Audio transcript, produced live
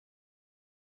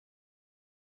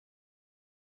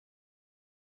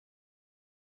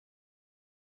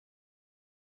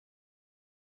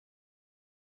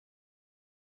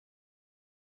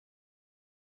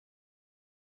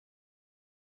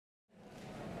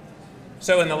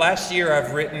So in the last year,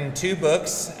 I've written 2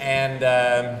 books, and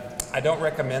I don't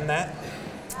recommend that.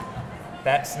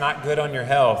 That's not good on your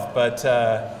health. But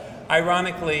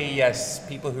ironically, yes,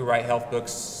 people who write health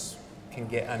books can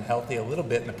get unhealthy a little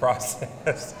bit in the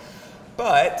process.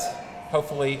 But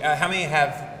hopefully, how many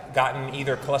have gotten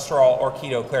either cholesterol or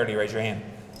Keto Clarity? Raise your hand.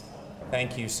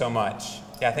 Thank you so much.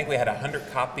 Yeah, I think we had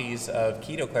 100 copies of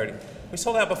Keto Clarity. We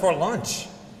sold out before lunch.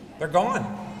 They're gone.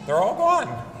 They're all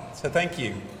gone. So thank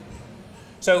you.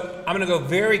 So I'm going to go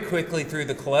very quickly through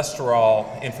the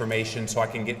cholesterol information so I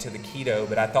can get to the keto,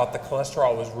 but I thought the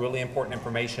cholesterol was really important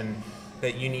information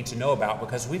that you need to know about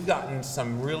because we've gotten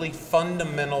some really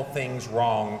fundamental things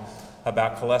wrong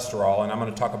about cholesterol, and I'm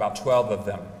going to talk about 12 of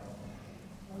them.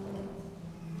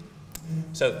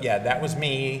 So yeah, that was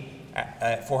me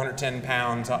at 410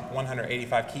 pounds,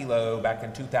 185 kilo back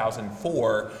in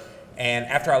 2004. And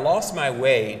after I lost my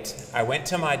weight, I went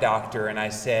to my doctor and I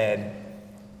said,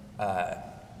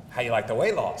 how you like the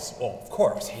weight loss? Well, of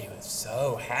course, he was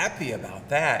so happy about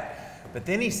that. But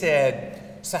then he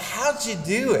said, so how'd you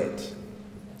do it?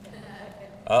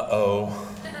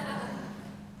 Uh-oh.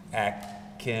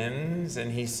 Atkins,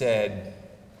 and he said,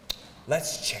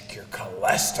 let's check your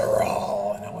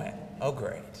cholesterol. And I went, oh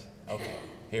great, okay,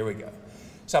 here we go.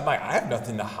 So I'm like, I have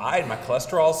nothing to hide, my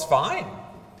cholesterol's fine.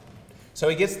 So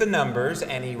he gets the numbers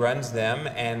and he runs them,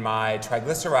 and my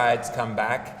triglycerides come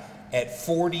back at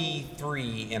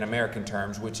 43 in American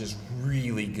terms, which is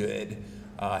really good.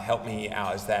 Help me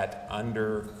out, is that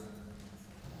under,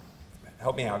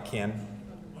 help me out, Ken.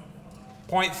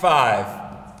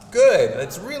 0.5, good,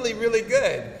 that's really, really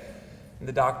good. And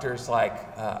the doctor's like,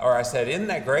 or I said, isn't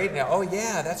that great? And, oh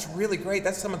yeah, that's really great.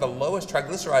 That's some of the lowest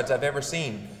triglycerides I've ever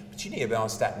seen. But you need to be on a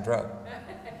statin drug.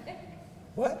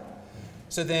 What?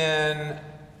 So then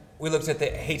we looked at the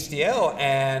HDL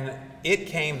and it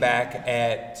came back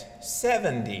at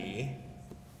 70.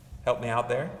 Help me out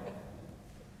there.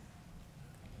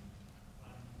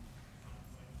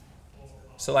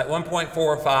 So like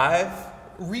 1.45,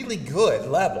 really good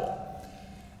level.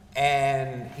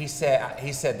 And he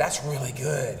said, that's really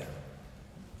good,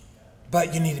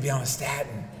 but you need to be on a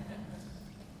statin.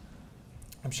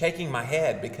 I'm shaking my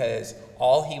head because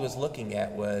all he was looking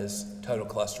at was total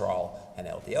cholesterol and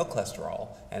LDL cholesterol.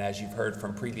 And as you've heard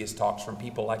from previous talks from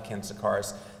people like Ken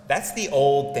Sakaris, that's the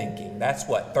old thinking. That's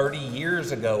what, 30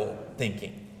 years ago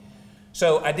thinking.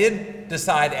 So I did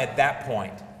decide at that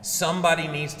point, somebody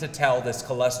needs to tell this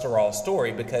cholesterol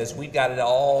story because we've got it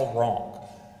all wrong.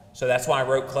 So that's why I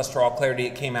wrote Cholesterol Clarity.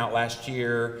 It came out last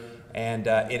year, and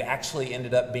it actually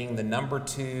ended up being the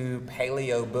 #2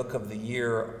 paleo book of the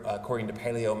year, according to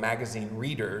Paleo Magazine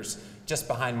readers, just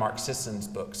behind Mark Sisson's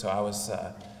book. So I was,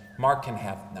 Mark can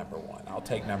have #1. I'll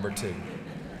take #2.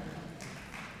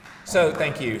 So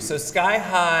thank you. So sky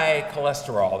high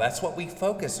cholesterol, that's what we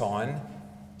focus on.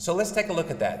 So let's take a look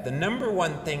at that. The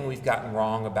 #1 thing we've gotten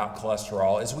wrong about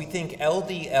cholesterol is we think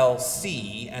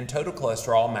LDL-C and total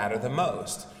cholesterol matter the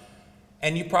most.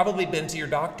 And you've probably been to your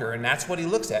doctor, and that's what he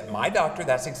looks at. My doctor,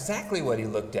 that's exactly what he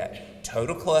looked at.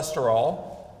 Total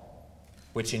cholesterol,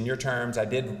 which in your terms, I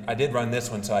did run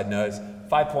this one so I'd know, is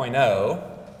 5.0.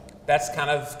 That's kind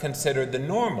of considered the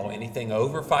normal. Anything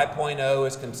over 5.0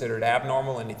 is considered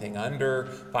abnormal. Anything under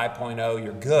 5.0,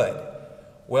 you're good.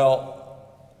 Well,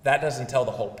 that doesn't tell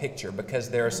the whole picture because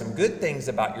there are some good things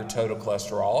about your total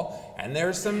cholesterol and there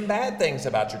are some bad things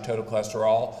about your total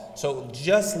cholesterol. So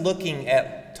just looking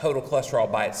at total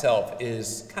cholesterol by itself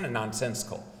is kind of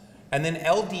nonsensical. And then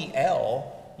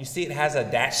LDL, you see it has a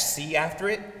 -C after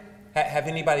it. Have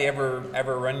anybody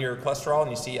ever run your cholesterol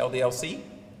and you see LDL-C?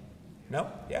 No?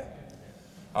 Yeah?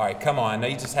 All right, come on. I know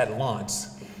you just had lunch.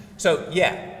 So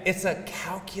yeah, it's a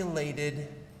calculated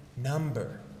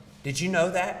number. Did you know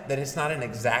that? That it's not an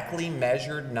exactly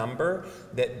measured number,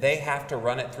 that they have to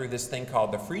run it through this thing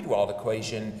called the Friedewald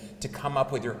equation to come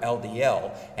up with your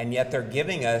LDL, and yet they're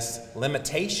giving us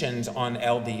limitations on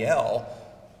LDL,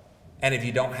 and if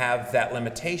you don't have that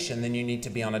limitation, then you need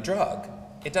to be on a drug.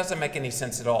 It doesn't make any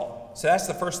sense at all. So that's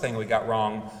the first thing we got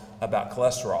wrong about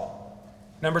cholesterol.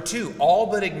 #2, all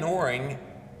but ignoring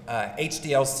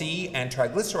HDL-C and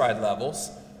triglyceride levels.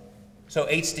 So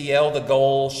HDL, the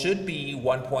goal should be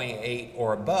 1.8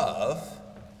 or above,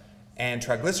 and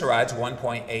triglycerides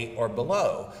 1.8 or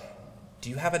below. Do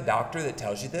you have a doctor that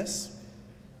tells you this?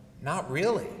 Not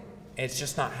really. It's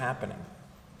just not happening.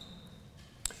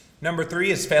 #3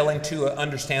 is failing to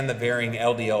understand the varying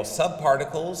LDL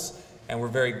subparticles, and we're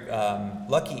very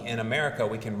lucky in America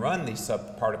we can run these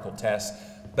subparticle tests.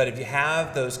 But if you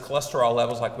have those cholesterol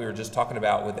levels like we were just talking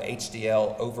about with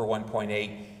HDL over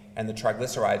 1.8 and the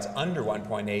triglycerides under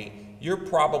 1.8, you're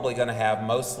probably going to have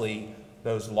mostly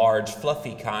those large,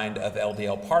 fluffy kind of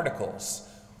LDL particles.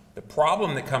 The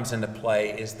problem that comes into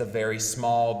play is the very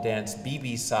small, dense,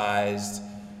 BB-sized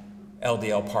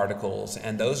LDL particles,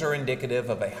 and those are indicative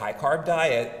of a high-carb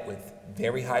diet with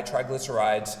very high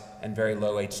triglycerides and very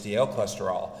low HDL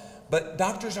cholesterol. But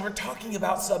doctors aren't talking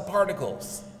about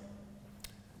subparticles,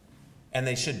 and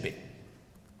they should be.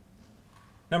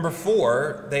 Number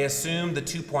 4, they assume the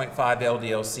 2.5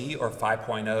 LDL-C or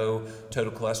 5.0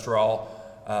 total cholesterol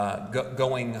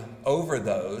going over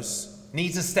those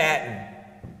needs a statin.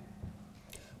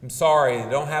 I'm sorry, they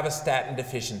don't have a statin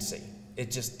deficiency. It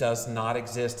just does not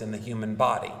exist in the human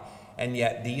body. And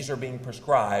yet these are being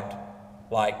prescribed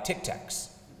like Tic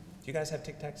Tacs. Do you guys have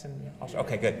Tic Tacs in Australia?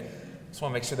 Okay, good. Just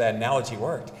want to make sure that analogy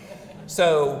worked.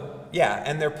 So, yeah,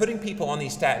 and they're putting people on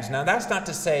these statins. Now, that's not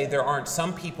to say there aren't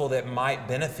some people that might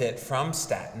benefit from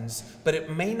statins, but it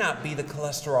may not be the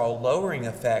cholesterol lowering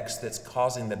effects that's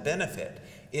causing the benefit.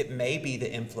 It may be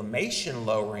the inflammation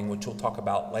lowering, which we'll talk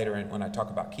about later when I talk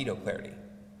about Keto Clarity.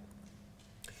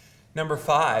 Number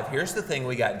 5, here's the thing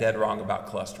we got dead wrong about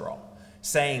cholesterol.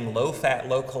 Saying low-fat,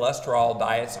 low-cholesterol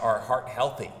diets are heart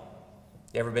healthy.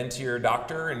 You ever been to your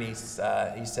doctor and he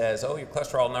says, oh, your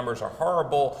cholesterol numbers are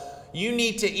horrible. You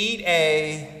need to eat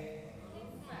a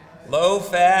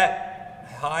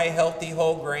low-fat, high healthy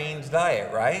whole grains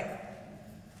diet, right?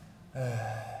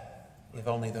 If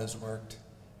only those worked.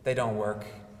 They don't work.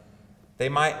 They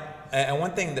might, and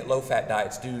one thing that low-fat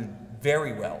diets do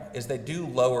very well is they do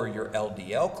lower your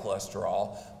LDL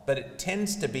cholesterol, but it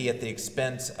tends to be at the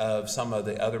expense of some of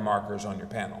the other markers on your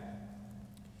panel.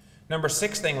 Number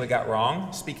 6 thing we got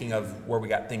wrong, speaking of where we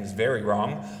got things very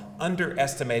wrong,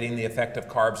 underestimating the effect of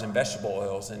carbs and vegetable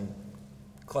oils. In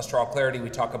Cholesterol Clarity, we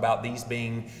talk about these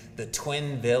being the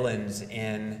twin villains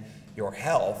in your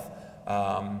health.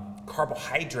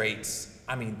 Carbohydrates,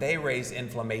 I mean, they raise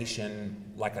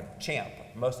inflammation like a champ.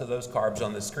 Most of those carbs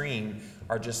on the screen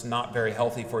are just not very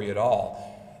healthy for you at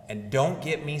all. And don't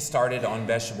get me started on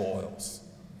vegetable oils.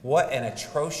 What an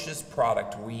atrocious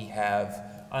product we have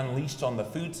unleashed on the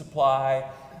food supply.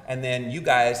 And then you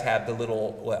guys have the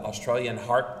little Australian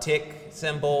heart tick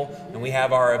symbol, and we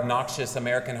have our obnoxious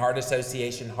American Heart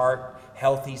Association heart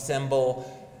healthy symbol.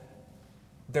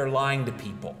 They're lying to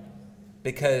people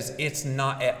because it's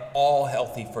not at all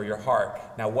healthy for your heart.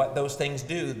 Now what those things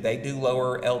do, they do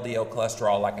lower LDL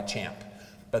cholesterol like a champ,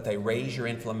 but they raise your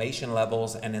inflammation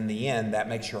levels, and in the end that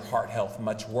makes your heart health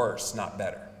much worse, not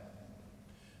better.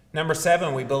 Number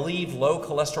 7, we believe low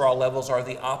cholesterol levels are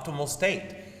the optimal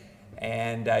state.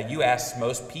 And you ask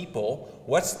most people,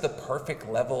 what's the perfect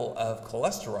level of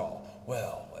cholesterol?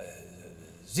 Well,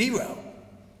 0.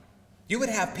 You would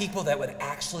have people that would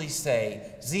actually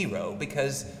say 0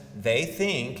 because they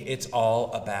think it's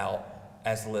all about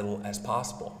as little as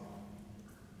possible.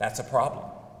 That's a problem.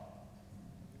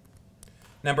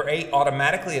 Number 8,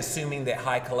 automatically assuming that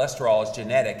high cholesterol is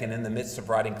genetic. And in the midst of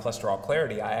writing Cholesterol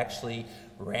Clarity, I actually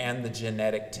ran the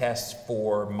genetic test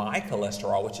for my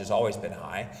cholesterol, which has always been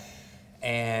high,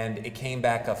 and it came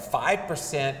back a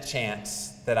 5% chance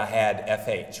that I had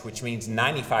FH, which means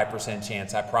 95%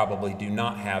 chance I probably do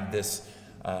not have this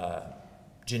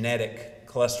genetic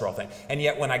cholesterol thing. And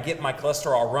yet when I get my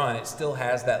cholesterol run, it still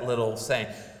has that little saying,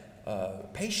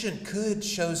 patient could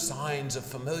show signs of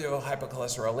familial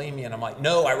hypercholesterolemia. And I'm like,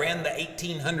 no, I ran the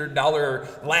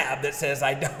 $1,800 lab that says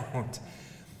I don't.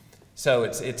 So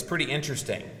it's pretty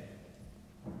interesting.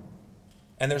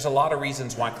 And there's a lot of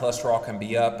reasons why cholesterol can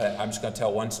be up. I'm just going to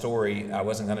tell one story I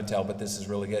wasn't going to tell, but this is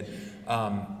really good.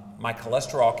 My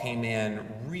cholesterol came in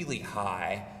really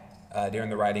high during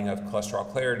the writing of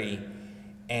Cholesterol Clarity,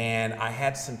 and I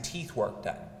had some teeth work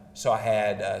done. So I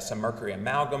had some mercury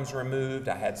amalgams removed.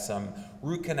 I had some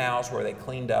root canals where they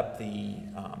cleaned up the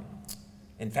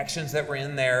infections that were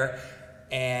in there,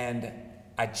 and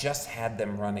I just had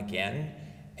them run again.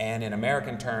 And in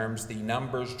American terms, the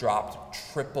numbers dropped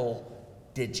triple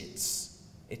digits.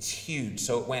 It's huge.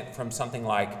 So it went from something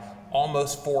like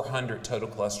almost 400 total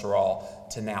cholesterol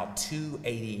to now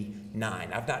 289.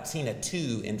 I've not seen a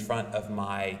 2 in front of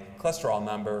my cholesterol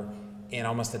number in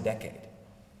almost a decade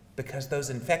because those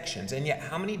infections. And yet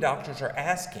how many doctors are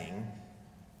asking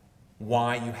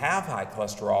why you have high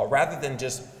cholesterol rather than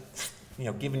just,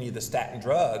 giving you the statin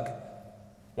drug?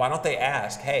 Why don't they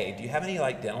ask, hey, do you have any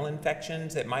dental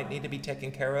infections that might need to be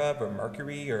taken care of, or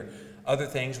mercury, or other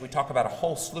things? We talk about a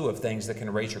whole slew of things that can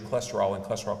raise your cholesterol in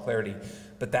Cholesterol Clarity,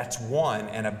 but that's one,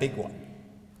 and a big one.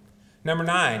 Number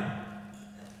 9,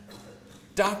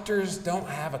 doctors don't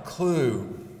have a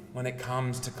clue when it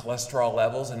comes to cholesterol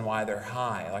levels and why they're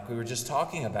high, like we were just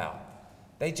talking about.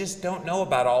 They just don't know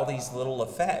about all these little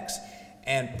effects.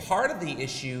 And part of the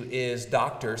issue is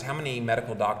doctors. How many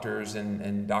medical doctors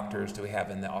and doctors do we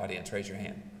have in the audience? Raise your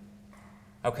hand.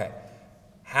 Okay.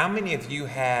 How many of you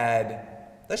had,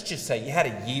 let's just say you had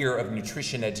a year of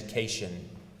nutrition education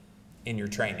in your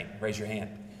training? Raise your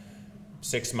hand.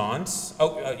 6 months?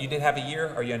 Oh, you did have a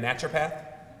year? Are you a naturopath?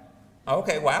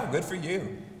 Okay, wow, good for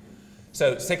you.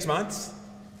 So 6 months?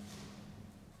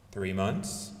 3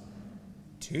 months?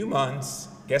 2 months?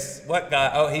 Guess what, guy?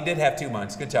 Oh, he did have 2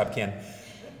 months. Good job, Ken.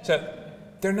 So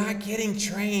they're not getting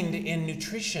trained in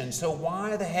nutrition. So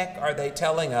why the heck are they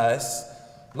telling us,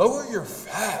 lower your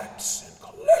fats and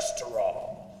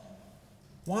cholesterol?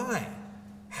 Why?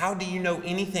 How do you know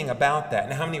anything about that?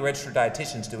 And how many registered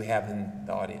dietitians do we have in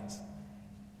the audience?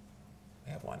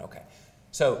 We have one, okay.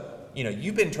 So, you know,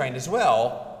 you've been trained as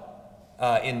well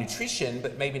in nutrition,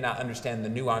 but maybe not understand the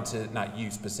nuances, not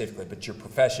you specifically, but your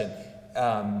profession,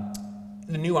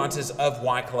 the nuances of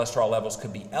why cholesterol levels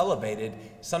could be elevated.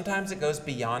 Sometimes it goes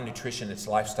beyond nutrition, it's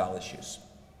lifestyle issues.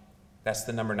 That's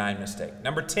the number 9 mistake.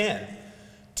 Number 10,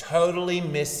 totally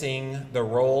missing the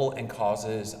role and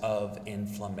causes of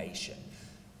inflammation.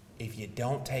 If you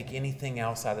don't take anything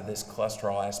else out of this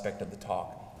cholesterol aspect of the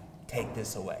talk, take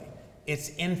this away. It's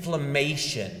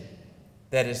inflammation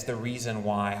that is the reason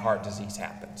why heart disease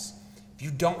happens. If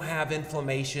you don't have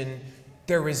inflammation,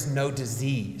 there is no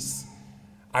disease.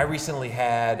 I recently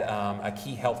had a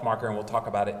key health marker, and we'll talk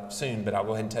about it soon, but I'll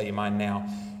go ahead and tell you mine now.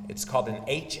 It's called an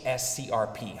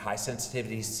HSCRP, high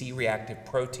sensitivity C-reactive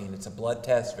protein. It's a blood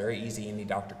test, very easy, any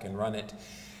doctor can run it.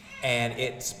 And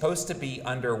it's supposed to be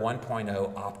under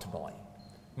 1.0 optimally.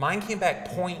 Mine came back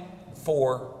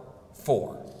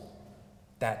 0.44.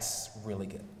 That's really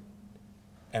good.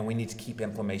 And we need to keep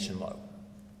inflammation low.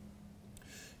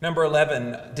 Number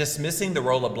 11, dismissing the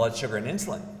role of blood sugar and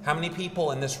insulin. How many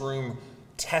people in this room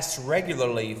test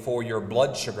regularly for your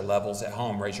blood sugar levels at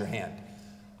home? Raise your hand.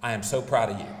 I am so proud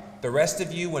of you. The rest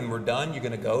of you, when we're done, you're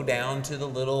going to go down to the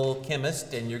little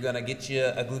chemist and you're going to get you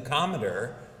a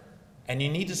glucometer, and you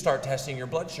need to start testing your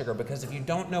blood sugar, because if you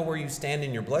don't know where you stand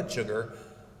in your blood sugar,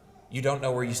 you don't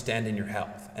know where you stand in your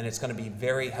health. And it's going to be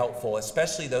very helpful,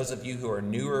 especially those of you who are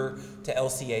newer to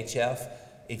LCHF.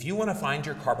 If you want to find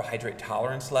your carbohydrate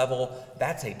tolerance level,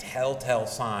 that's a telltale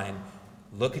sign.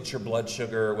 Look at your blood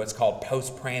sugar, what's called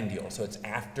postprandial. So it's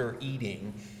after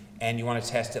eating, and you want to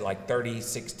test it like 30,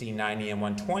 60, 90, and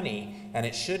 120, and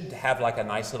it should have like a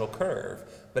nice little curve.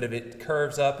 But if it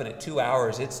curves up and at 2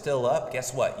 hours it's still up,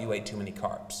 guess what? You ate too many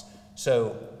carbs.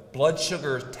 So blood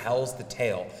sugar tells the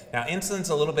tale. Now, insulin's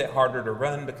a little bit harder to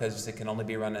run because it can only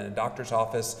be run in a doctor's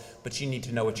office, but you need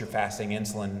to know what your fasting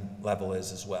insulin level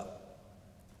is as well.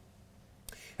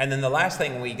 And then the last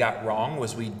thing we got wrong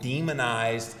was we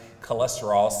demonized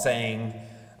cholesterol, saying,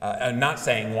 not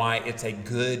saying why it's a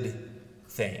good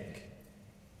thing.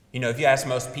 You know, if you ask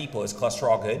most people, is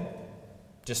cholesterol good?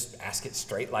 Just ask it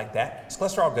straight like that. Is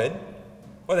cholesterol good?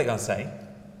 What are they going to say?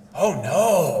 Oh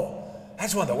no,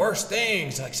 that's one of the worst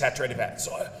things, like saturated fat.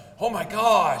 So, oh my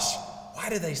gosh, why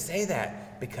do they say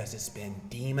that? Because it's been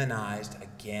demonized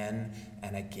again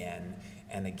and again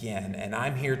and again. And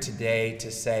I'm here today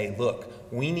to say, look,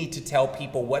 we need to tell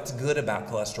people what's good about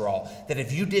cholesterol, that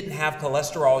if you didn't have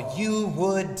cholesterol, you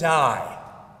would die.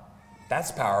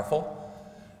 That's powerful.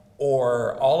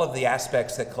 Or all of the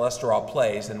aspects that cholesterol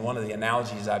plays. And one of the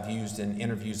analogies I've used in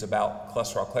interviews about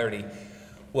cholesterol clarity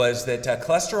was that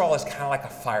cholesterol is kind of like a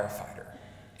firefighter,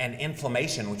 and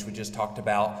inflammation, which we just talked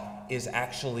about, is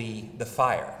actually the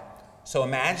fire. So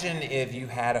imagine if you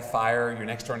had a fire, your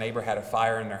next door neighbor had a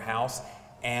fire in their house,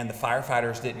 and the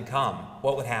firefighters didn't come.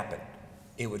 What would happen?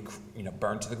 It would,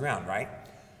 burn to the ground, right?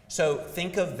 So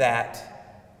think of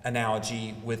that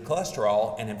analogy with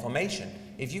cholesterol and inflammation.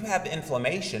 If you have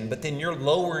inflammation, but then you're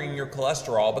lowering your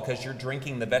cholesterol because you're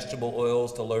drinking the vegetable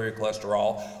oils to lower your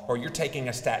cholesterol, or you're taking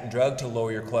a statin drug to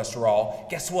lower your cholesterol,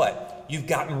 guess what? You've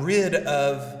gotten rid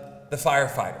of the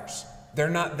firefighters. They're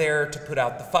not there to put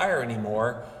out the fire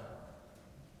anymore,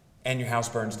 and your house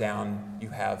burns down. You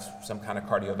have some kind of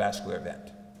cardiovascular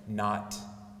event. Not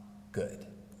good.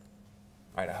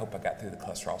 All right, I hope I got through the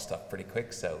cholesterol stuff pretty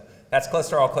quick. So that's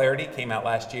Cholesterol Clarity. Came out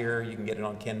last year. You can get it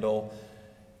on Kindle.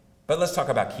 But let's talk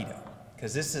about keto,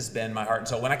 because this has been my heart and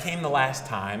soul. When I came the last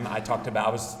time, I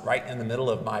was right in the middle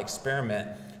of my experiment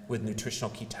with nutritional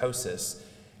ketosis,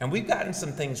 and we've gotten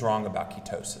some things wrong about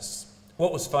ketosis.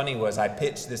 What was funny was I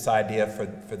pitched this idea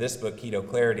for this book, Keto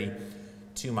Clarity,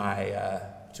 to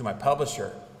my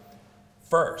publisher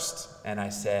first, and I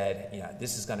said,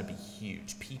 this is going to be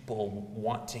huge. People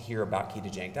want to hear about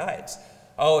ketogenic diets.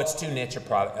 Oh, it's too niche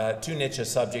a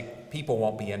subject. People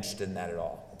won't be interested in that at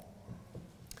all.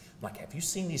 like, have you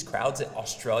seen these crowds at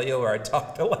Australia where I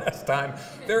talked the last time?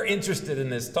 They're interested in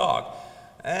this talk.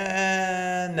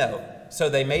 No. So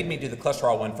they made me do the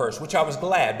cholesterol one first, which I was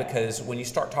glad, because when you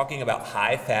start talking about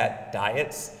high-fat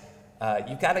diets,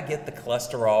 you got to get the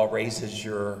cholesterol, raises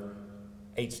your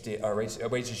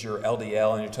raises your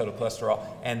LDL and your total cholesterol,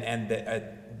 and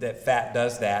that fat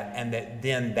does that, and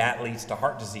then that leads to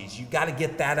heart disease. You got to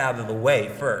get that out of the way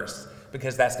first,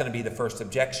 because that's going to be the first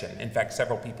objection. In fact,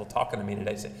 several people talking to me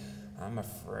today said, I'm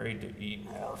afraid to eat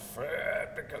more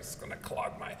fat because it's going to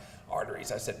clog my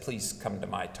arteries. I said, please come to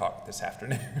my talk this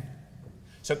afternoon.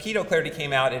 So Keto Clarity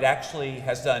came out. It actually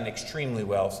has done extremely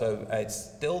well. So it's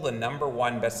still the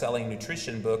 #1 best-selling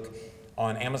nutrition book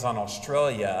on Amazon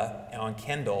Australia on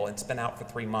Kindle. It's been out for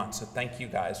 3 months. So thank you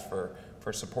guys for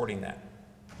supporting that.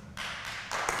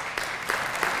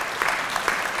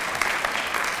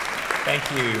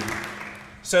 Thank you.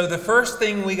 So the first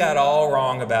thing we got all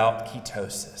wrong about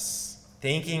ketosis,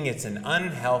 thinking it's an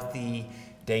unhealthy,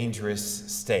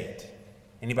 dangerous state.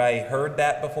 Anybody heard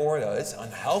that before? Oh, it's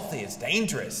unhealthy, it's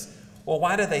dangerous. Well,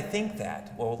 why do they think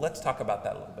that? Well, let's talk about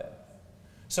that a little bit.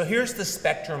 So here's the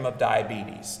spectrum of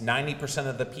diabetes. 90%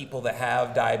 of the people that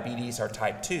have diabetes are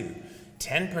type 2.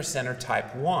 10% are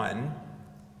type 1.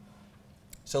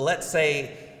 So let's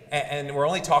say, and we're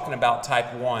only talking about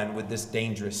type 1 with this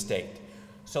dangerous state.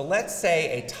 So let's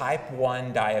say a type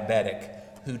 1 diabetic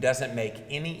who doesn't make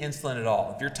any insulin at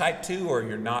all. If you're type 2 or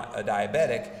you're not a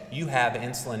diabetic, you have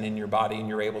insulin in your body and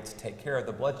you're able to take care of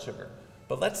the blood sugar.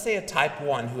 But let's say a type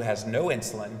 1 who has no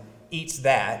insulin eats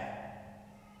that,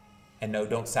 and no,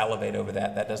 don't salivate over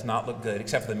that. That does not look good,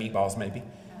 except for the meatballs maybe.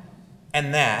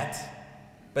 And that,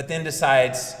 but then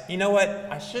decides, you know what,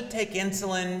 I should take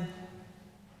insulin,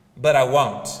 but I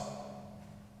won't.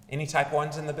 Any type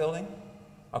 1s in the building?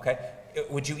 Okay.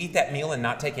 Would you eat that meal and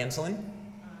not take insulin?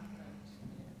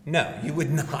 No, you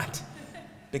would not,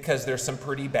 because there's some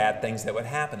pretty bad things that would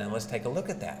happen, and let's take a look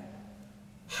at that.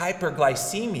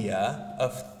 Hyperglycemia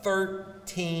of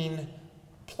 13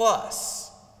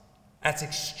 plus. That's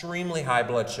extremely high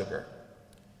blood sugar.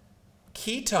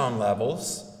 Ketone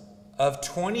levels of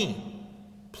 20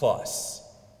 plus.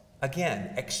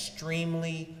 Again,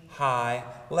 extremely high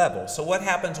levels. So what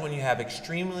happens when you have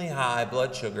extremely high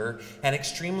blood sugar and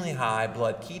extremely high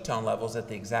blood ketone levels at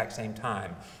the exact same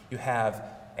time? You have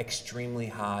extremely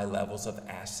high levels of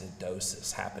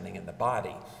acidosis happening in the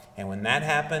body. And when that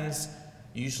happens,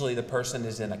 usually the person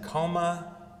is in a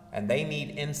coma and they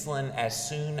need insulin as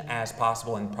soon as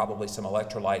possible, and probably some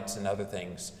electrolytes and other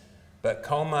things. But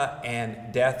coma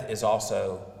and death is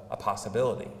also a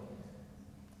possibility.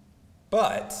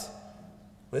 But,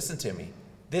 listen to me,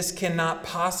 this cannot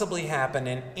possibly happen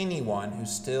in anyone who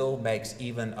still makes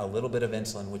even a little bit of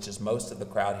insulin, which is most of the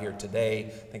crowd here today.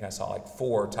 I think I saw like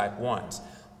 4 type 1s.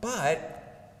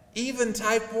 But even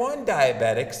type 1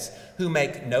 diabetics who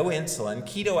make no insulin,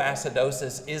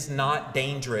 ketoacidosis is not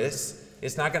dangerous.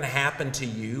 It's not going to happen to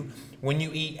you when you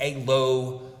eat a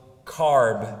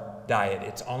low-carb diet.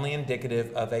 It's only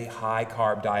indicative of a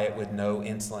high-carb diet with no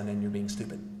insulin, and you're being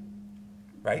stupid,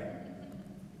 right?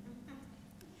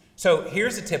 So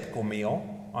here's a typical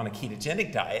meal on a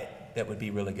ketogenic diet that would be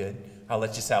really good. I'll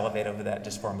let you salivate over that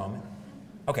just for a moment.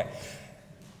 Okay.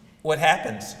 What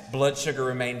happens? Blood sugar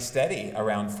remains steady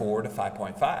around 4 to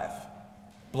 5.5.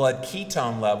 Blood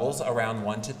ketone levels around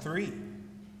 1 to 3.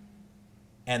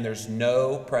 And there's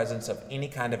no presence of any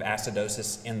kind of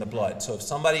acidosis in the blood. So if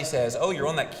somebody says, oh, you're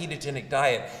on that ketogenic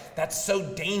diet, that's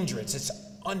so dangerous, it's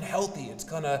unhealthy, it's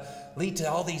going to lead to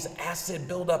all these acid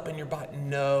buildup in your body.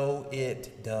 No,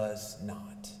 it does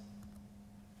not.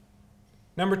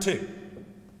 Number 2,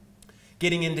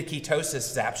 getting into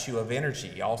ketosis zaps you of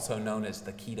energy, also known as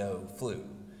the keto flu.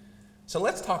 So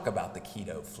let's talk about the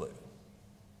keto flu.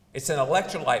 It's an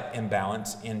electrolyte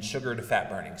imbalance in sugar to fat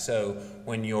burning. So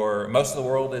when most of the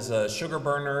world is a sugar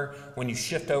burner, when you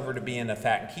shift over to being a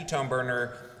fat and ketone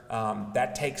burner,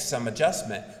 that takes some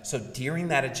adjustment. So during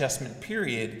that adjustment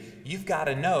period, you've got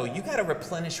to know, you got to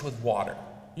replenish with water.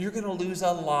 You're going to lose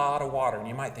a lot of water. And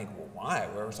you might think, well, why?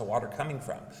 Where's the water coming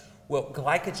from? Well,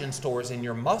 glycogen stores in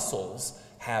your muscles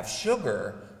have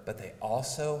sugar, but they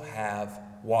also have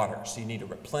water. So you need to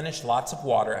replenish lots of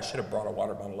water. I should have brought a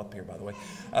water bottle up here, by the way.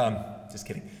 Just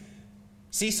kidding.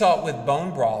 Sea salt with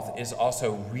bone broth is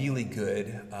also really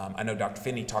good. I know Dr.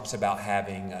 Finney talks about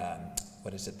having,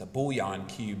 the bouillon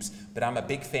cubes, but I'm a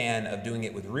big fan of doing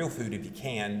it with real food if you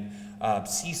can.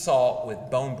 Sea salt with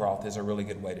bone broth is a really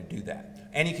good way to do that.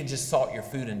 And you can just salt your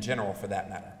food in general for that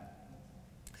matter.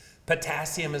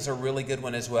 Potassium is a really good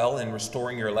one as well in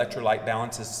restoring your electrolyte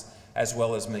balances as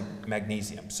well as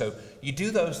magnesium. So you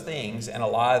do those things, and a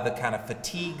lot of the kind of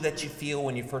fatigue that you feel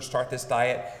when you first start this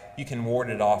diet, you can ward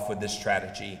it off with this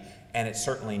strategy, and it's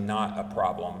certainly not a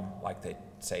problem like they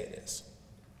say it is.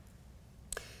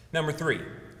 Number 3,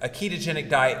 a ketogenic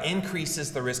diet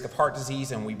increases the risk of heart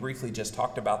disease, and we briefly just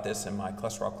talked about this in my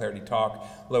Cholesterol Clarity talk.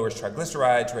 Lowers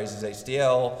triglycerides, raises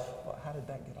HDL. Well, how did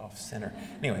that get off center?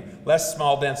 Anyway, less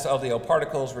small dense LDL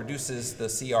particles, reduces the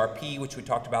CRP, which we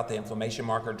talked about, the inflammation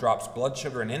marker, drops blood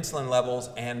sugar and insulin levels,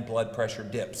 and blood pressure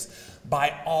dips.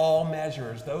 By all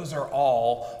measures, those are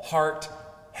all heart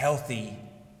healthy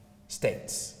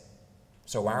states.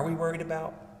 So why are we worried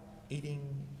about eating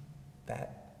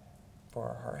fat for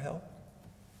our heart health?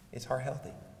 It's heart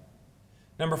healthy.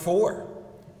 Number 4,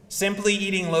 simply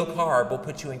eating low carb will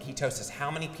put you in ketosis.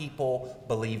 How many people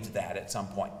believed that at some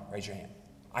point? Raise your hand.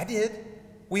 I did.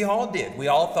 We all did. We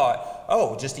all thought,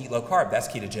 oh, just eat low carb, that's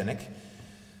ketogenic.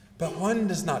 But one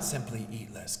does not simply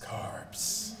eat less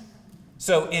carbs.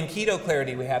 So in Keto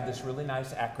Clarity, we have this really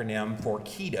nice acronym for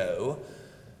keto.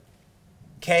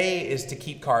 K is to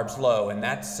keep carbs low, and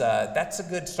that's a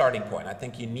good starting point. I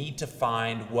think you need to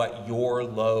find what your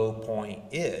low point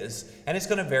is, and it's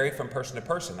going to vary from person to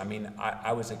person. I mean,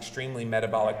 I was extremely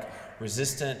metabolic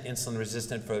resistant, insulin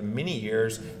resistant for many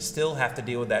years, still have to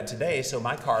deal with that today, so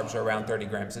my carbs are around 30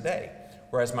 grams a day.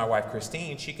 Whereas my wife,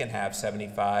 Christine, she can have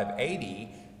 75, 80,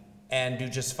 and do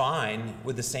just fine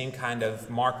with the same kind of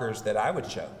markers that I would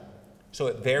show. So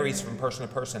it varies from person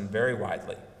to person very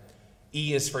widely.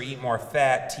 E is for eat more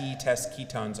fat, T tests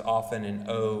ketones often, and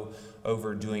O,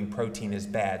 overdoing protein is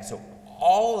bad. So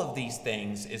all of these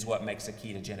things is what makes a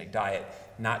ketogenic diet,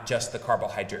 not just the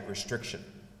carbohydrate restriction.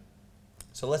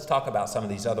 So let's talk about some of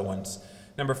these other ones.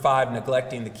 Number 5,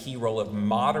 neglecting the key role of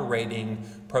moderating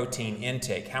protein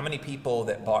intake. How many people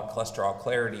that bought Cholesterol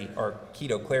Clarity or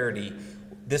Keto Clarity,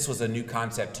 this was a new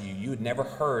concept to you? You had never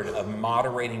heard of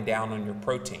moderating down on your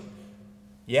protein.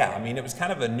 Yeah, I mean, it was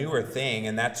kind of a newer thing,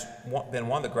 and that's been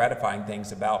one of the gratifying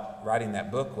things about writing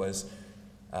that book was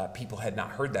people had not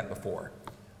heard that before.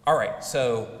 All right,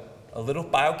 so a little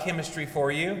biochemistry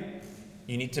for you.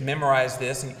 You need to memorize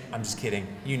this. And I'm just kidding.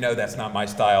 You know that's not my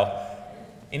style.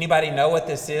 Anybody know what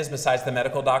this is besides the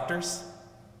medical doctors?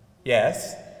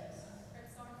 Yes?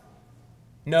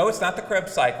 No, it's not the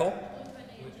Krebs cycle.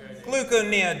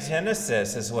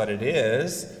 Gluconeogenesis is what it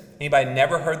is. Anybody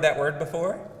never heard that word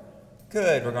before?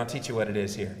 Good, we're going to teach you what it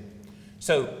is here.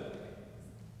 So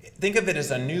think of it as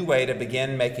a new way to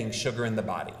begin making sugar in the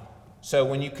body. So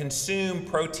when you consume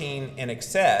protein in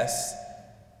excess,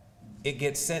 it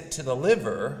gets sent to the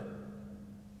liver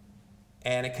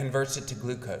and it converts it to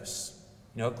glucose.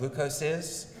 You know what glucose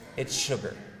is? It's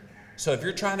sugar. So if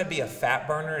you're trying to be a fat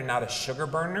burner and not a sugar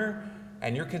burner,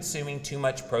 and you're consuming too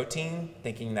much protein,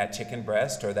 thinking that chicken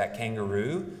breast or that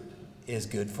kangaroo is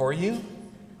good for you,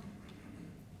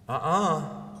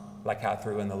 like how I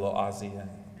threw in the little Aussie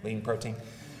lean protein.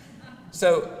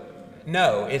 So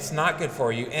no, it's not good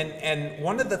for you. And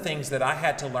one of the things that I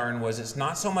had to learn was it's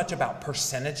not so much about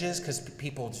percentages, because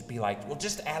people just be like, well,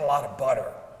 just add a lot of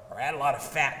butter or add a lot of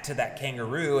fat to that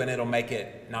kangaroo and it'll make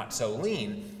it not so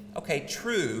lean. Okay,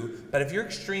 true, but if you're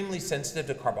extremely sensitive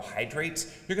to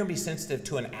carbohydrates, you're going to be sensitive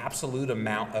to an absolute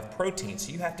amount of protein.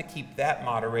 So you have to keep that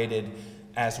moderated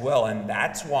as well, and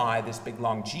that's why this big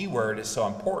long G word is so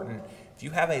important. If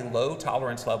you have a low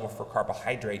tolerance level for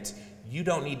carbohydrates, you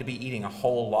don't need to be eating a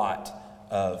whole lot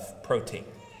of protein.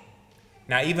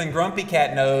 Now, even Grumpy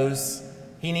Cat knows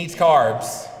he needs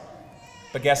carbs,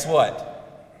 but guess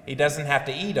what? He doesn't have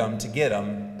to eat them to get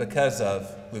them because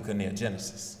of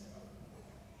gluconeogenesis.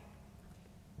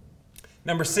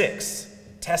 Number 6,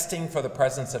 testing for the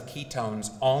presence of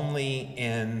ketones only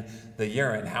in the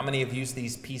urine. How many have used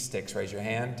these pee sticks? Raise your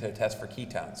hand to test for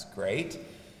ketones. Great.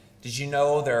 Did you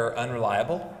know they're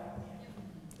unreliable?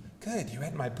 Good, you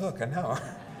read my book, I know.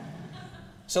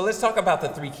 So let's talk about the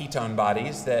 3 ketone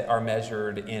bodies that are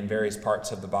measured in various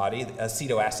parts of the body.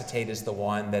 Acetoacetate is the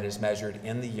one that is measured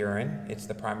in the urine. It's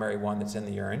the primary one that's in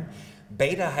the urine.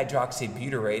 Beta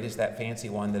hydroxybutyrate is that fancy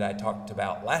one that I talked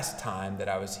about last time that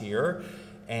I was here.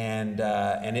 And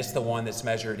it's the one that's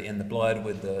measured in the blood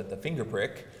with the finger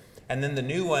prick. And then the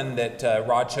new one that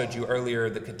Rod showed you earlier,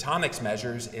 the Ketonics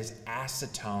measures, is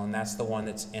acetone. That's the one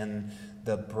that's in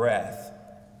the breath.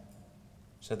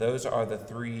 So those are the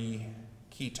 3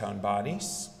 ketone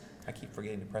bodies. I keep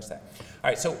forgetting to press that. All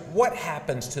right, so what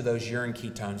happens to those urine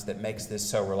ketones that makes this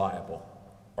so reliable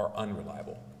or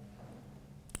unreliable?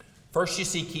 First, you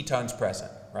see ketones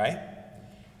present, right?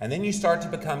 And then you start to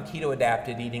become keto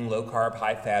adapted, eating low carb,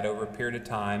 high fat over a period of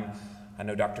time. I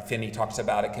know Dr. Finney talks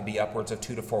about it could be upwards of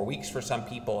 2 to 4 weeks for some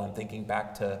people. I'm thinking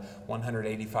back to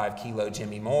 185 kilo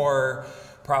Jimmy Moore,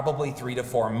 probably 3 to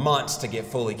 4 months to get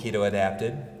fully keto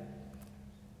adapted.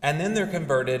 And then they're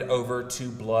converted over to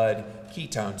blood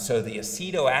ketones. So the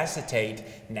acetoacetate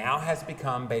now has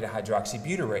become beta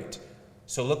hydroxybutyrate.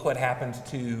 So look what happens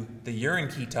to the urine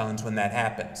ketones when that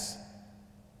happens.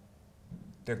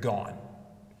 They're gone.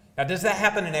 Now, does that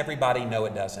happen in everybody? No,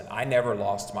 it doesn't. I never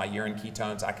lost my urine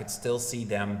ketones. I could still see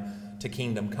them to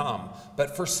kingdom come.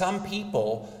 But for some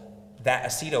people, that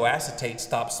acetoacetate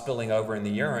stops spilling over in the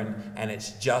urine and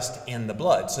it's just in the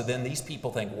blood. So then these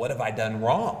people think, what have I done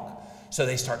wrong? So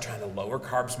they start trying to lower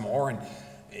carbs more and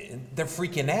they're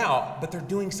freaking out, but they're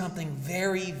doing something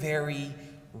very, very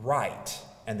right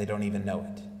and they don't even know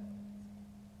it.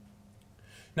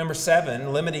 Number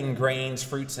 7, limiting grains,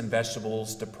 fruits, and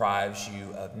vegetables deprives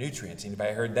you of nutrients.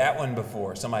 Anybody heard that one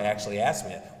before? Somebody actually asked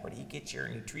me, where do you get your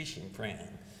nutrition from?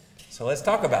 So let's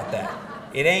talk about that.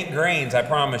 It ain't grains, I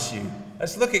promise you.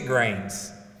 Let's look at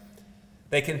grains.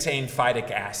 They contain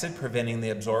phytic acid, preventing the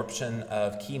absorption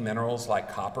of key minerals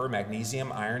like copper,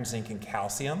 magnesium, iron, zinc, and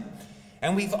calcium.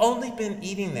 And we've only been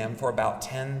eating them for about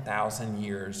 10,000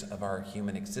 years of our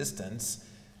human existence.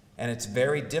 And it's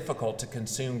very difficult to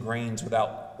consume grains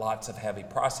without lots of heavy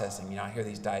processing. You know, I hear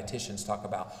these dietitians talk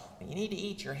about, well, you need to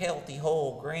eat your healthy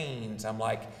whole grains. I'm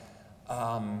like,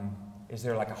 is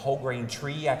there like a whole grain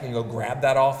tree I can go grab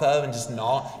that off of and just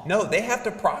gnaw? No, they have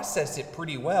to process it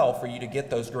pretty well for you to get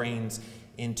those grains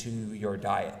into your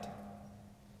diet.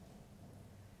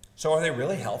 So are they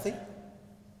really healthy?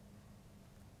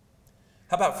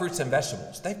 How about fruits and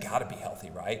vegetables? They've got to be healthy,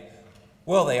 right?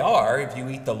 Well, they are if you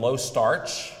eat the low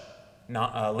starch,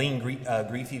 green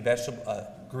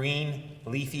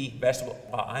leafy vegetable.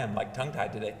 Wow, I am like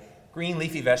tongue-tied today. Green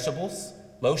leafy vegetables,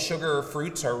 low sugar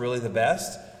fruits are really the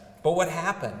best. But what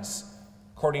happens?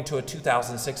 According to a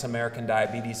 2006 American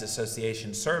Diabetes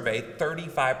Association survey,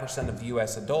 35% of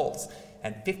U.S. adults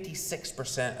and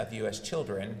 56% of U.S.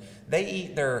 children, they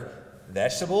eat their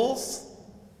vegetables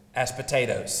as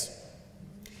potatoes.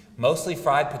 Mostly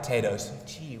fried potatoes.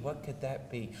 Gee, what could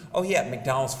that be? Oh yeah,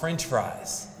 McDonald's French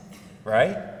fries,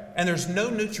 right? And there's no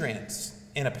nutrients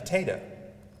in a potato.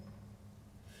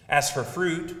 As for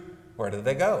fruit, where do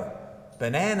they go?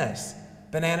 Bananas.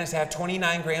 Bananas have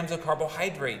 29 grams of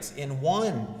carbohydrates in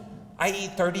one. I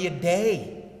eat 30 a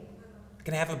day. I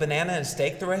can have a banana and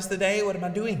steak the rest of the day? What am I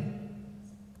doing?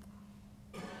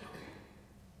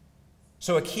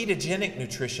 So a ketogenic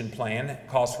nutrition plan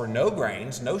calls for no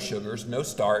grains, no sugars, no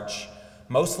starch,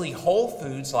 mostly whole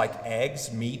foods like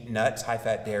eggs, meat, nuts,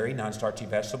 high-fat dairy, non-starchy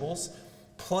vegetables,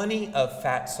 plenty of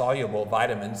fat-soluble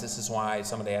vitamins. This is why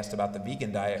somebody asked about the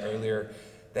vegan diet earlier.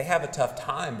 They have a tough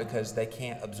time because they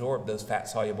can't absorb those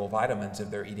fat-soluble vitamins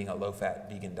if they're eating a low-fat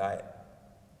vegan diet.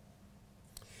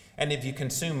 And if you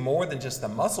consume more than just the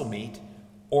muscle meat,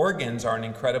 organs are an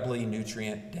incredibly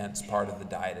nutrient-dense part of the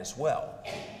diet as well.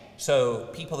 So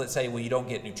people that say, well, you don't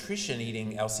get nutrition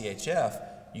eating LCHF,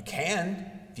 you can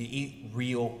if you eat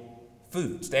real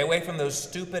food. Stay away from those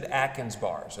stupid Atkins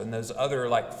bars and those other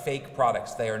like fake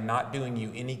products. They are not doing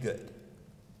you any good.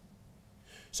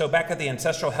 So back at the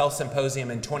Ancestral Health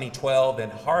Symposium in 2012 in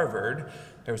Harvard,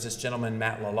 there was this gentleman,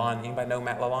 Matt Lalonde. Anybody know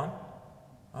Matt Lalonde?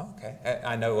 Oh, okay.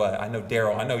 I know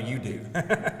Daryl. I know you do.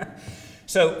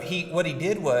 So what he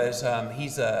did was,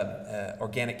 he's an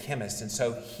organic chemist, and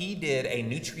so he did a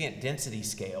nutrient density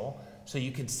scale so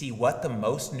you can see what the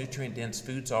most nutrient dense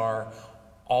foods are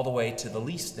all the way to the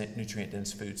least nutrient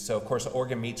dense foods. So of course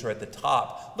organ meats are at the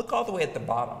top. Look all the way at the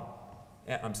bottom.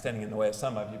 I'm standing in the way of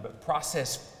some of you, but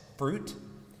processed fruit,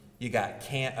 you got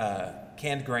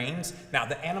canned grains. Now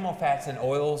the animal fats and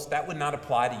oils, that would not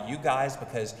apply to you guys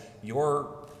because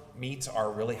your meats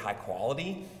are really high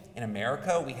quality. In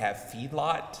America, we have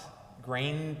feedlot,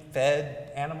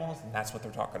 grain-fed animals, and that's what they're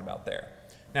talking about there.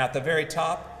 Now, at the very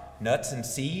top, nuts and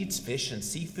seeds, fish and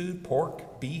seafood,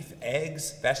 pork, beef,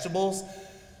 eggs, vegetables.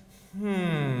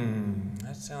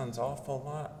 That sounds an awful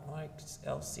lot like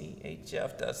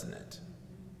LCHF, doesn't it?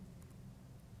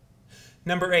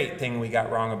 Number 8 thing we got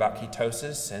wrong about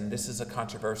ketosis, and this is a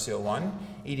controversial one.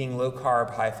 Eating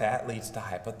low-carb, high-fat leads to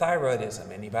hypothyroidism.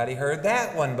 Anybody heard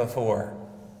that one before?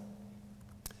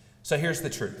 So here's the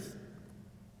truth.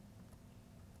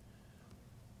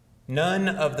 None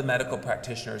of the medical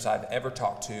practitioners I've ever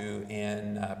talked to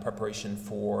in preparation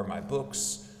for my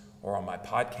books or on my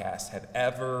podcast have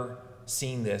ever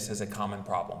seen this as a common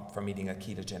problem from eating a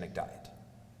ketogenic diet.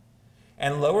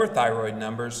 And lower thyroid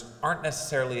numbers aren't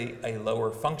necessarily a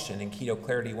lower function. In Keto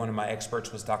Clarity, one of my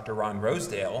experts was Dr. Ron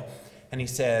Rosedale, and he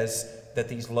says that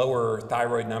these lower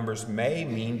thyroid numbers may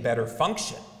mean better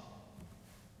function.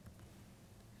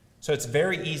 So it's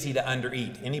very easy to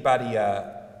undereat. Anybody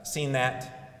seen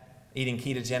that, eating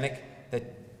ketogenic, that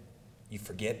you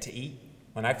forget to eat?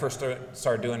 When I first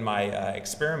started doing my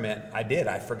experiment,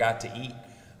 I forgot to eat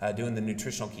doing the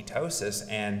nutritional ketosis,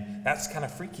 and that's kind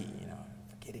of freaky,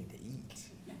 forgetting to eat.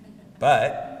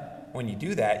 But when you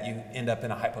do that, you end up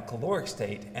in a hypocaloric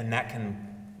state, and that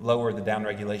can lower the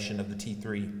downregulation of the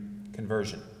T3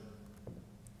 conversion.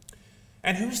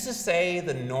 And who's to say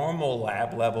the normal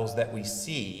lab levels that we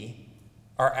see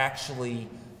are actually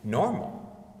normal?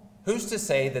 Who's to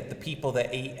say that the people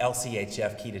that eat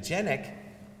LCHF ketogenic,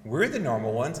 we're the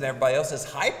normal ones and everybody else is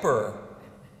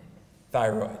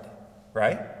hyperthyroid,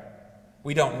 right?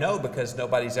 We don't know because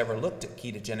nobody's ever looked at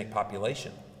ketogenic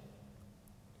population.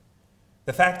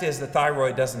 The fact is the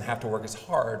thyroid doesn't have to work as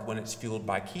hard when it's fueled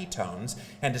by ketones,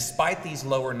 and despite these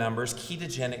lower numbers,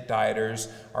 ketogenic dieters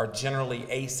are generally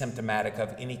asymptomatic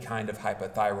of any kind of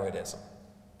hypothyroidism.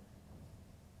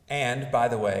 And, by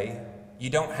the way, you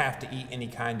don't have to eat any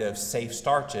kind of safe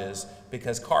starches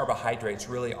because carbohydrates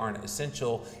really aren't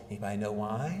essential. Anybody know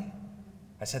why?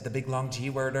 I said the big long G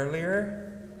word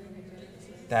earlier.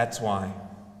 That's why.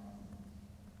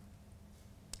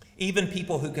 Even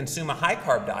people who consume a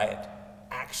high-carb diet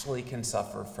actually can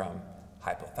suffer from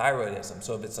hypothyroidism.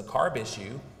 So if it's a carb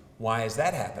issue, why is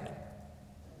that happening?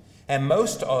 And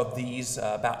most of these,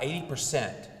 about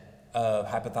 80% of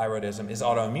hypothyroidism is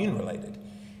autoimmune related.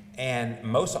 And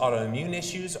most autoimmune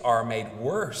issues are made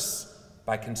worse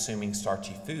by consuming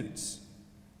starchy foods.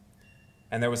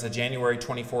 And there was a January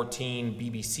 2014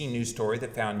 BBC news story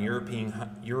that found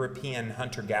European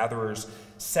hunter-gatherers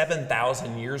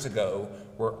 7,000 years ago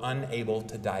were unable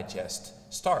to digest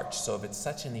starch. So if it's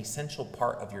such an essential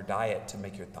part of your diet to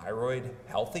make your thyroid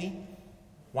healthy,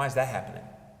 why is that happening?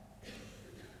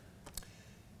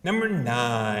 Number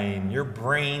 9, your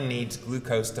brain needs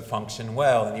glucose to function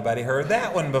well. Anybody heard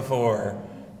that one before?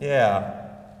 Yeah.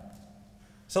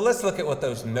 So let's look at what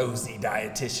those nosy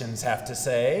dietitians have to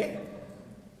say.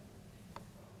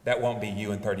 That won't be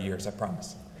you in 30 years, I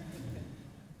promise.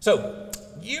 So,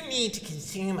 you need to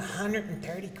consume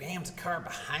 130 grams of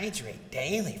carbohydrate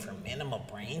daily for minimal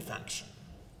brain function.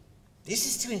 This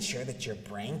is to ensure that your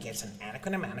brain gets an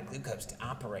adequate amount of glucose to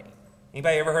operate.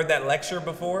 Anybody ever heard that lecture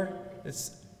before?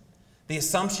 The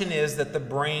assumption is that the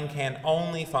brain can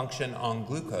only function on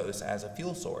glucose as a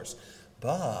fuel source,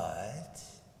 but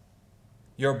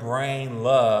your brain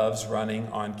loves running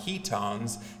on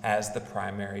ketones as the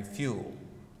primary fuel.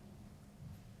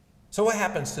 So what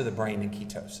happens to the brain in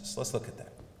ketosis? Let's look at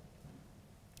that.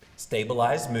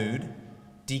 Stabilized mood,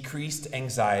 decreased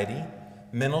anxiety,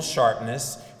 mental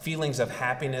sharpness, feelings of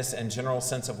happiness, and general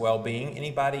sense of well-being.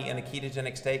 Anybody in a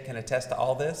ketogenic state can attest to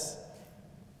all this?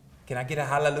 Can I get a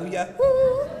hallelujah?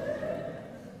 Woo!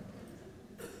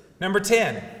 Number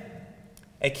 10,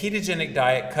 a ketogenic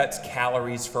diet cuts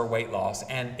calories for weight loss.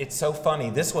 And it's so funny,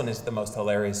 this one is the most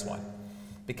hilarious one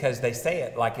because they say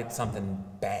it like it's something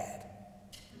bad.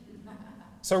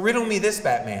 So riddle me this,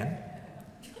 Batman.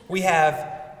 We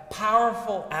have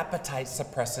powerful appetite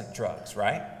suppressant drugs,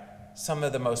 right? Some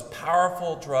of the most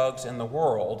powerful drugs in the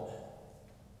world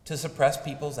to suppress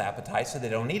people's appetite so they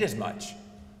don't eat as much.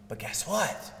 But guess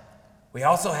what? We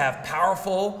also have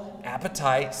powerful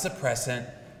appetite suppressant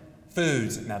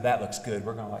foods. Now that looks good.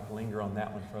 We're going to linger on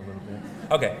that one for a little bit.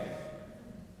 Okay.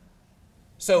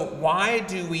 So why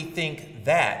do we think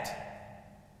that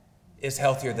is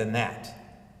healthier than that?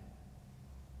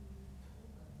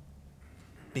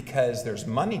 Because there's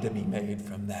money to be made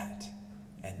from that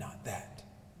and not that.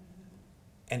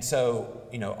 And so,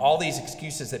 all these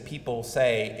excuses that people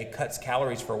say it cuts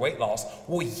calories for weight loss,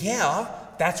 well, yeah,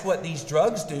 that's what these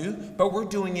drugs do, but we're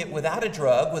doing it without a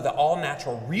drug, with an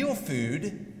all-natural real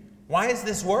food. Why is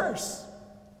this worse?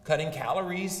 Cutting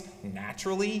calories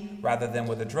naturally rather than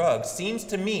with a drug seems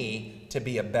to me to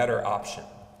be a better option.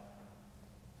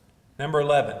 Number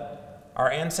 11,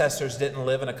 our ancestors didn't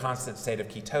live in a constant state of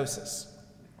ketosis.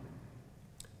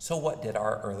 So what did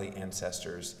our early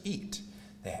ancestors eat?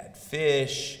 They had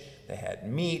fish, they had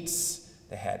meats,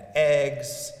 they had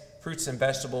eggs, fruits and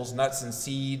vegetables, nuts and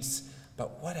seeds.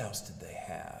 But what else did they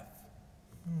have?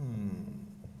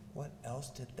 What else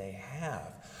did they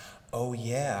have? Oh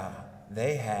yeah,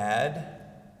 they had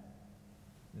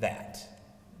that,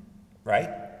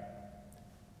 right?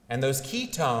 And those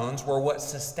ketones were what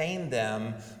sustained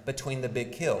them between the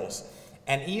big kills.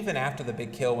 And even after the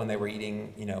big kill, when they were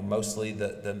eating, mostly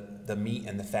the meat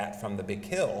and the fat from the big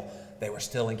kill, they were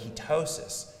still in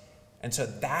ketosis. And so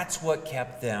that's what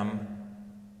kept them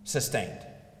sustained.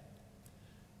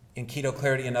 In Keto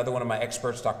Clarity, another one of my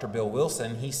experts, Dr. Bill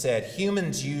Wilson, he said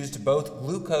humans used both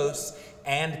glucose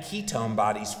and ketone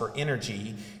bodies for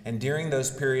energy. And during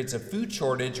those periods of food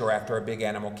shortage or after a big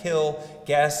animal kill,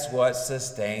 guess what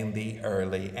sustained the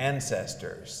early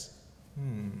ancestors?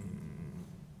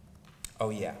 Oh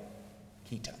yeah,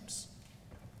 ketones.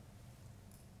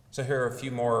 So here are a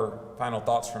few more final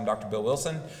thoughts from Dr. Bill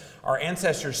Wilson. Our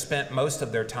ancestors spent most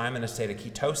of their time in a state of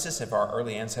ketosis. If our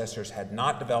early ancestors had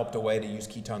not developed a way to use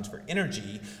ketones for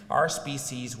energy, our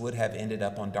species would have ended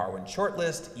up on Darwin's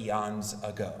shortlist eons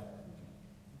ago.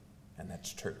 And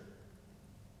that's true.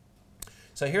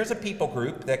 So here's a people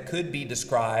group that could be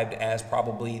described as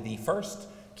probably the first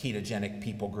ketogenic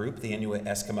people group, the Inuit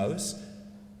Eskimos.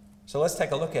 So let's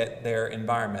take a look at their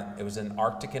environment. It was an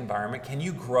Arctic environment. Can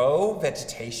you grow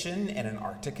vegetation in an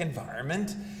Arctic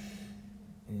environment?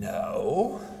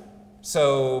 No.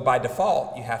 So by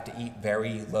default, you have to eat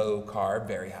very low carb,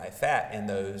 very high fat in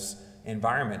those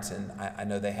environments. And I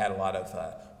know they had a lot of,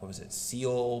 what was it,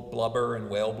 seal blubber and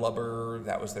whale blubber.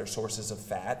 That was their sources of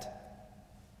fat.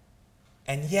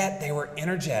 And yet they were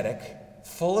energetic,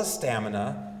 full of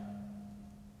stamina,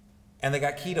 and they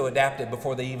got keto adapted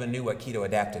before they even knew what keto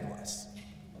adapted was.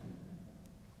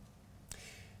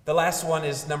 The last one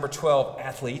is number 12,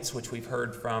 athletes, which we've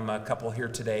heard from a couple here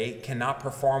today, cannot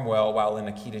perform well while in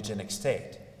a ketogenic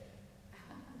state.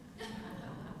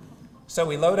 So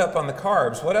we load up on the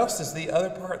carbs. What else is the other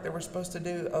part that we're supposed to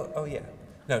do? Oh yeah.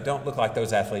 No, don't look like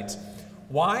those athletes.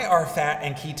 Why are fat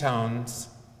and ketones,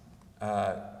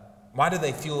 why do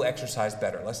they fuel exercise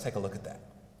better? Let's take a look at that.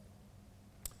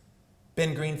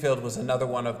 Ben Greenfield was another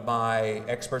one of my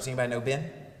experts. Anybody know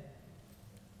Ben?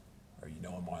 Or you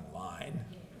know him online.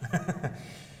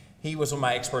 He was one of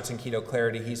my experts in Keto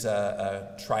Clarity. He's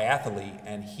a triathlete,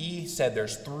 and he said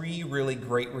there's 3 really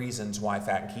great reasons why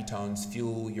fat and ketones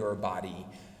fuel your body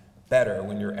better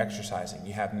when you're exercising.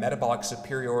 You have metabolic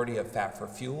superiority of fat for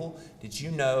fuel. Did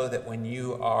you know that when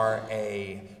you are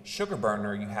a sugar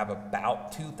burner, you have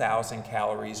about 2,000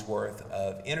 calories worth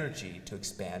of energy to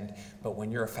expend, but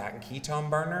when you're a fat and ketone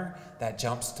burner, that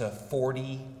jumps to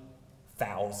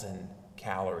 40,000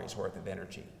 calories worth of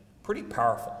energy. Pretty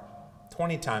powerful,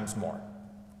 20 times more,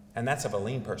 and that's of a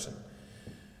lean person.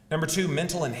 Number 2,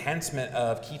 mental enhancement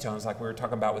of ketones, like we were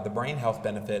talking about with the brain health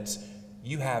benefits.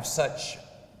 You have such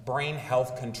brain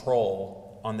health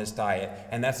control on this diet,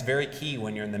 and that's very key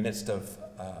when you're in the midst of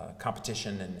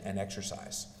competition and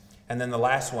exercise. And then the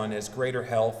last one is greater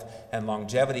health and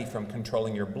longevity from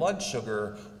controlling your blood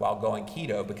sugar while going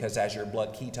keto, because as your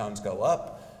blood ketones go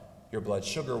up, your blood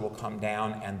sugar will come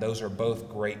down, and those are both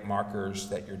great markers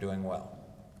that you're doing well.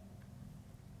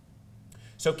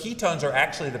 So ketones are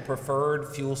actually the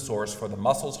preferred fuel source for the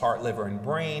muscles, heart, liver, and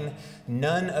brain.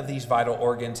 None of these vital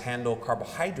organs handle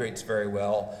carbohydrates very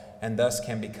well, and thus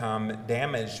can become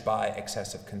damaged by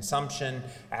excessive consumption.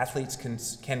 Athletes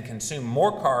can consume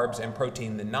more carbs and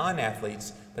protein than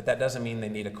non-athletes, but that doesn't mean they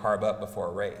need a carb up before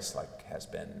a race, like has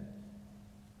been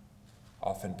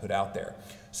often put out there.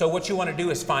 So what you want to do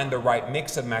is find the right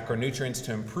mix of macronutrients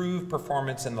to improve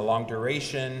performance in the long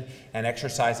duration, and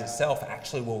exercise itself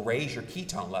actually will raise your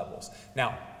ketone levels.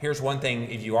 Now, here's one thing: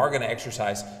 if you are going to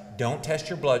exercise, don't test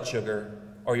your blood sugar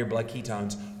or your blood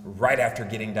ketones right after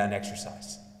getting done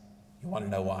exercise. You want to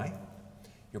know why?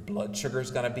 Your blood sugar is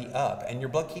going to be up, and your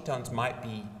blood ketones might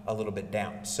be a little bit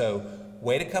down. So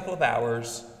wait a couple of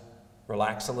hours,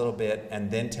 relax a little bit,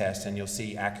 and then test, and you'll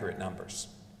see accurate numbers.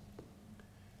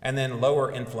 And then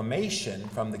lower inflammation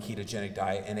from the ketogenic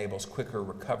diet enables quicker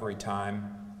recovery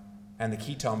time, and the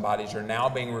ketone bodies are now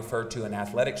being referred to in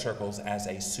athletic circles as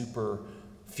a super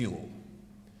fuel.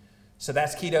 So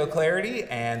that's Keto Clarity,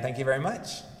 and thank you very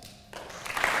much.